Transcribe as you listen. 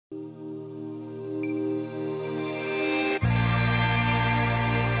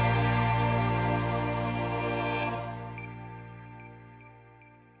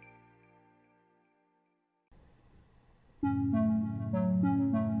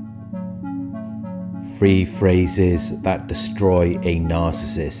3 phrases that destroy a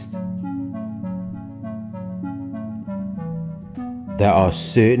narcissist. There are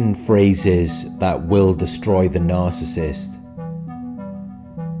certain phrases that will destroy the narcissist.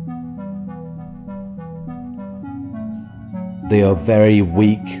 They are very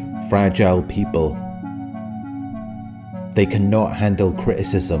weak, fragile people. They cannot handle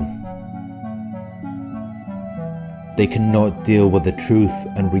criticism. They cannot deal with the truth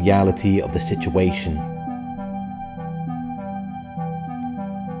and reality of the situation.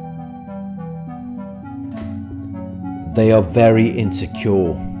 They are very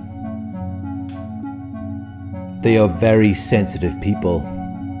insecure. They are very sensitive people.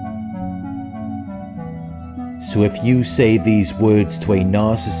 So if you say these words to a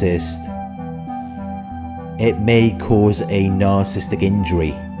narcissist, it may cause a narcissistic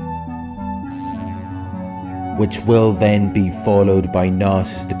injury, which will then be followed by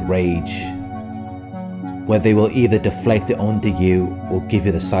narcissistic rage, where they will either deflect it onto you or give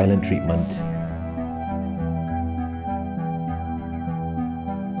you the silent treatment.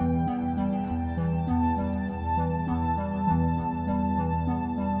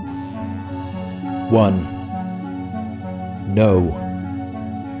 One, no.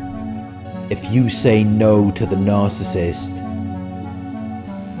 If you say no to the narcissist,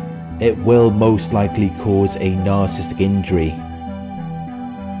 it will most likely cause a narcissistic injury.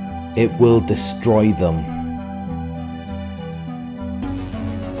 It will destroy them.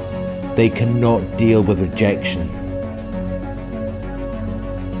 They cannot deal with rejection.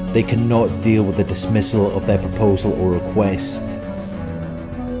 They cannot deal with the dismissal of their proposal or request.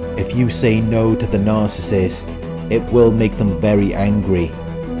 If you say no to the narcissist, it will make them very angry.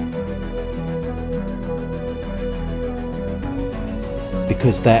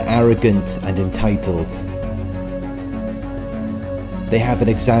 Because they're arrogant and entitled. They have an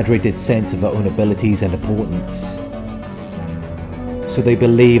exaggerated sense of their own abilities and importance. So they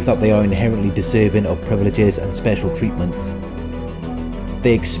believe that they are inherently deserving of privileges and special treatment.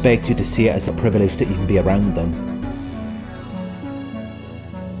 They expect you to see it as a privilege to even be around them.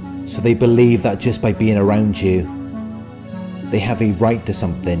 So they believe that just by being around you, they have a right to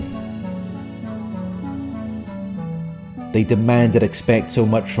something. They demand and expect so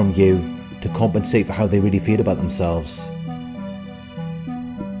much from you to compensate for how they really feel about themselves.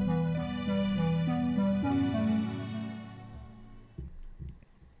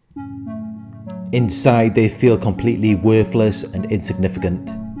 Inside, they feel completely worthless and insignificant,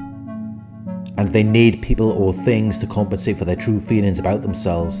 and they need people or things to compensate for their true feelings about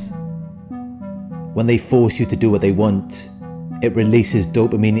themselves. When they force you to do what they want, it releases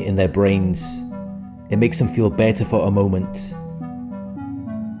dopamine in their brains. It makes them feel better for a moment.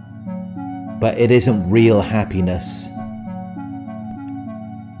 But it isn't real happiness.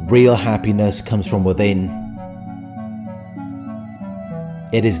 Real happiness comes from within.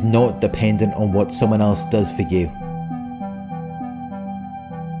 It is not dependent on what someone else does for you.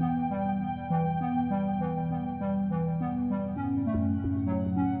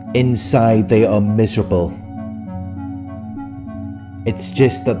 Inside, they are miserable. It's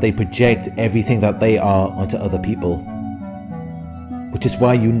just that they project everything that they are onto other people. Which is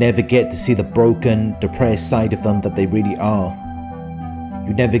why you never get to see the broken, depressed side of them that they really are.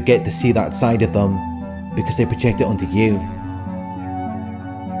 You never get to see that side of them because they project it onto you.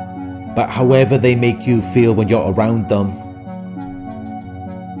 But however they make you feel when you're around them,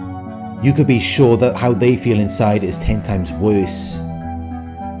 you could be sure that how they feel inside is 10 times worse.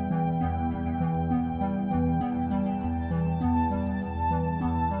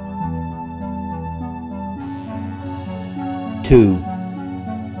 Two,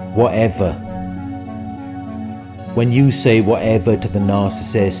 whatever. When you say whatever to the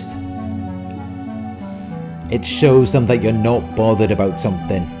narcissist, it shows them that you're not bothered about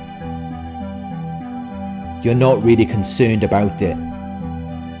something. You're not really concerned about it.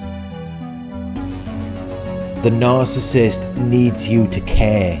 The narcissist needs you to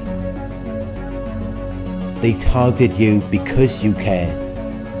care. They targeted you because you care.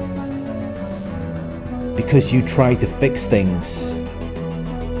 Because you try to fix things.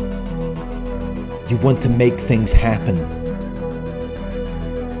 You want to make things happen.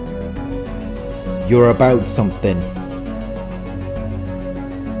 You're about something.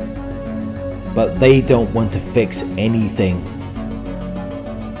 But they don't want to fix anything.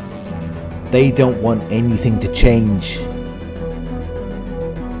 They don't want anything to change.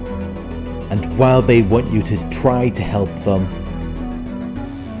 And while they want you to try to help them,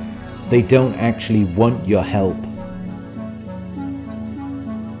 they don't actually want your help.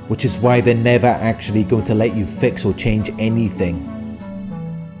 Which is why they're never actually going to let you fix or change anything.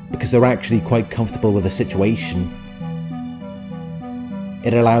 because they're actually quite comfortable with the situation.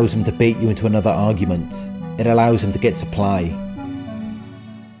 It allows them to bait you into another argument. It allows them to get supply.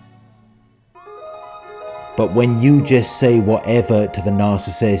 But when you just say whatever to the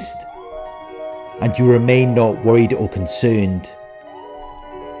narcissist, and you remain not worried or concerned,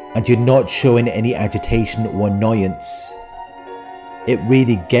 and you're not showing any agitation or annoyance, it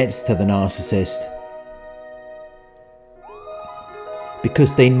really gets to the narcissist.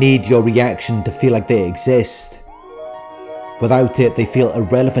 Because they need your reaction to feel like they exist. Without it, they feel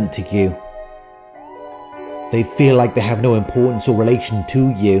irrelevant to you. They feel like they have no importance or relation to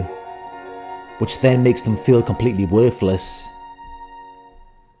you, which then makes them feel completely worthless.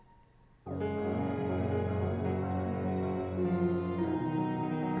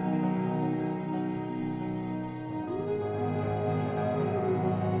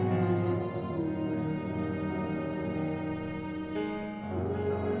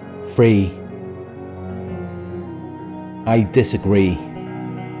 Three, I disagree.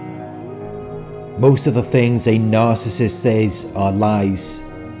 Most of the things a narcissist says are lies.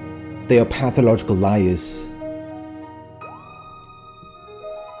 They are pathological liars.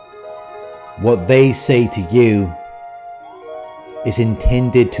 What they say to you is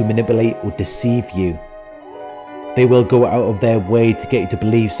intended to manipulate or deceive you. They will go out of their way to get you to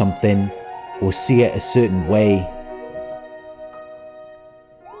believe something or see it a certain way,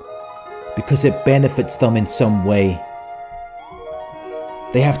 because it benefits them in some way.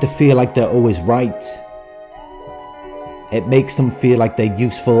 They have to feel like they're always right. It makes them feel like they're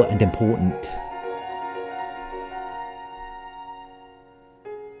useful and important.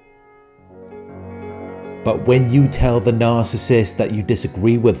 But when you tell the narcissist that you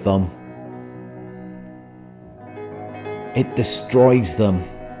disagree with them, it destroys them,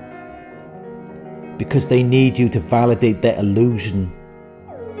 because they need you to validate their illusion.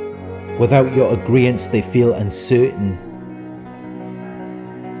 Without your agreement, they feel uncertain,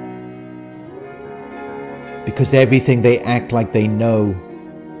 because everything they act like they know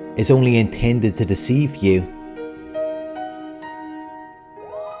is only intended to deceive you.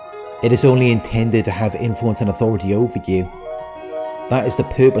 It is only intended to have influence and authority over you. That is the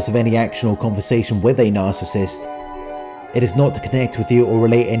purpose of any action or conversation with a narcissist. It is not to connect with you or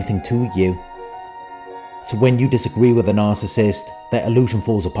relate anything to you. So when you disagree with a narcissist, their illusion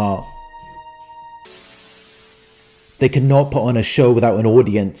falls apart. They cannot put on a show without an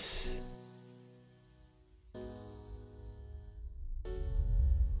audience.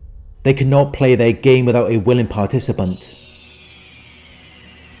 They cannot play their game without a willing participant.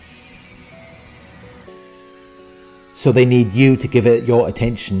 So they need you to give it your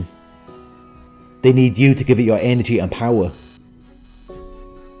attention. They need you to give it your energy and power.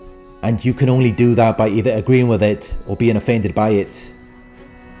 And you can only do that by either agreeing with it or being offended by it.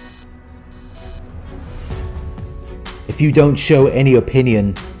 If you don't show any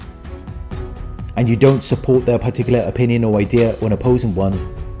opinion, and you don't support their particular opinion or idea or an opposing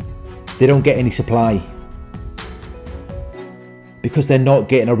one, they don't get any supply, because they're not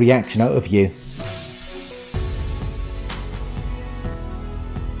getting a reaction out of you.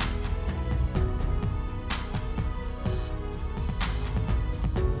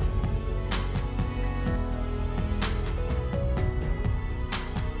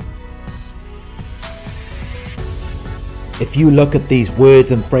 If you look at these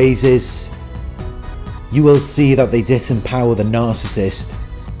words and phrases, you will see that they disempower the narcissist.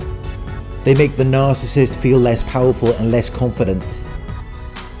 They make the narcissist feel less powerful and less confident.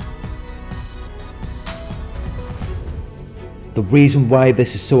 The reason why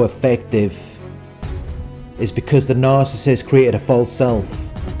this is so effective is because the narcissist created a false self.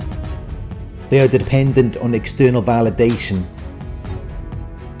 They are dependent on external validation.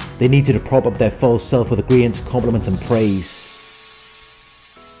 They need you to prop up their false self with agreements, compliments and praise.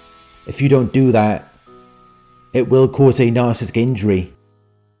 If you don't do that, it will cause a narcissistic injury,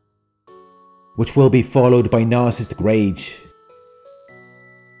 which will be followed by narcissistic rage.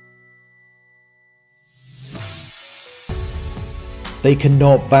 They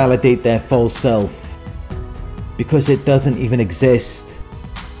cannot validate their false self, because it doesn't even exist.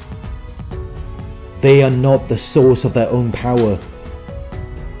 They are not the source of their own power.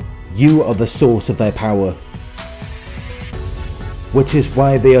 You are the source of their power, which is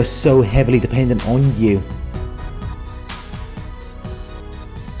why they are so heavily dependent on you.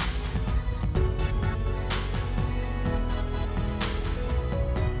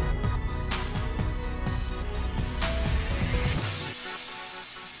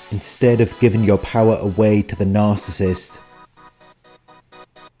 Instead of giving your power away to the narcissist,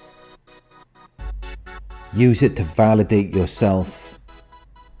 use it to validate yourself.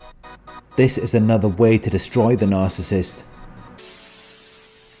 This is another way to destroy the narcissist.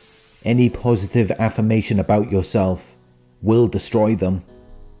 Any positive affirmation about yourself will destroy them.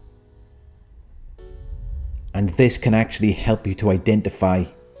 And this can actually help you to identify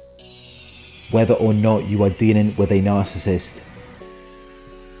whether or not you are dealing with a narcissist.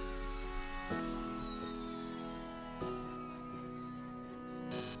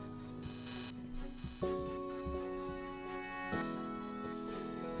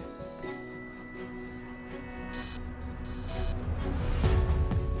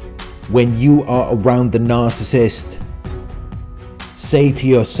 When you are around the narcissist, say to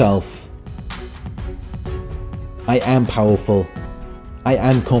yourself, I am powerful, I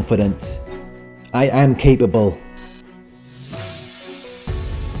am confident, I am capable.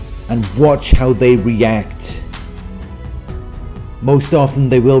 And watch how they react. Most often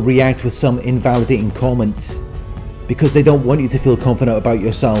they will react with some invalidating comment because they don't want you to feel confident about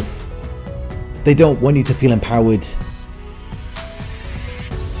yourself. They don't want you to feel empowered.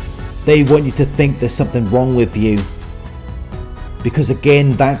 They want you to think there's something wrong with you, because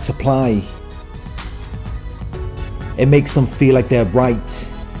again, that supply, it makes them feel like they're right.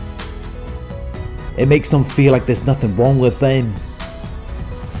 It makes them feel like there's nothing wrong with them.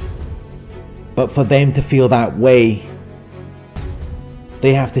 But for them to feel that way,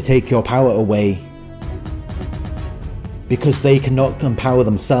 they have to take your power away, because they cannot empower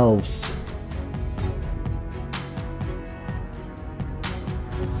themselves.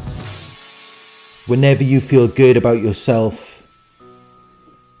 Whenever you feel good about yourself,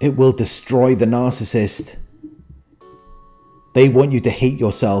 it will destroy the narcissist. They want you to hate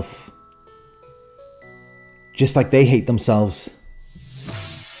yourself, just like they hate themselves.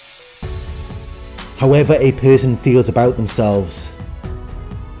 However a person feels about themselves,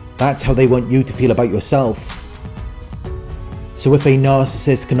 that's how they want you to feel about yourself. So if a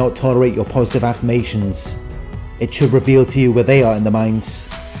narcissist cannot tolerate your positive affirmations, it should reveal to you where they are in their minds.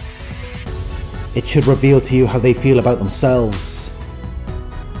 It should reveal to you how they feel about themselves.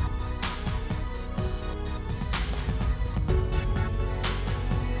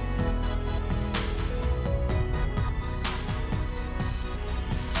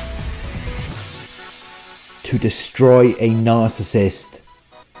 To destroy a narcissist,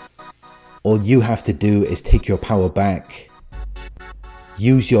 all you have to do is take your power back.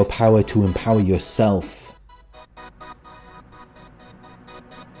 Use your power to empower yourself.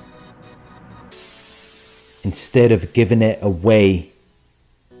 Instead of giving it away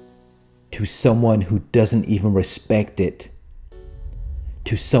to someone who doesn't even respect it,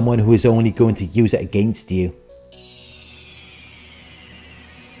 to someone who is only going to use it against you.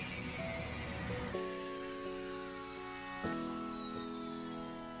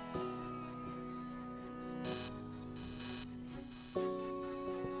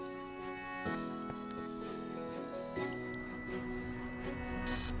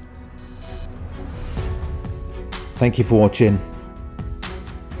 Thank you for watching.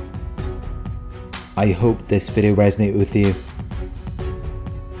 I hope this video resonated with you.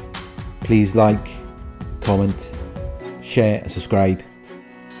 Please like, comment, share and subscribe.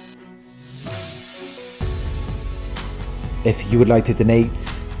 If you would like to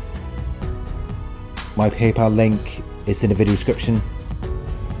donate, my PayPal link is in the video description.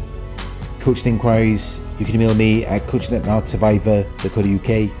 Coaching inquiries, you can email me at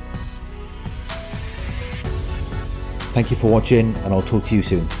coaching@narcsurvivor.co.uk. Thank you for watching, and I'll talk to you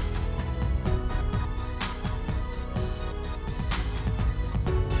soon.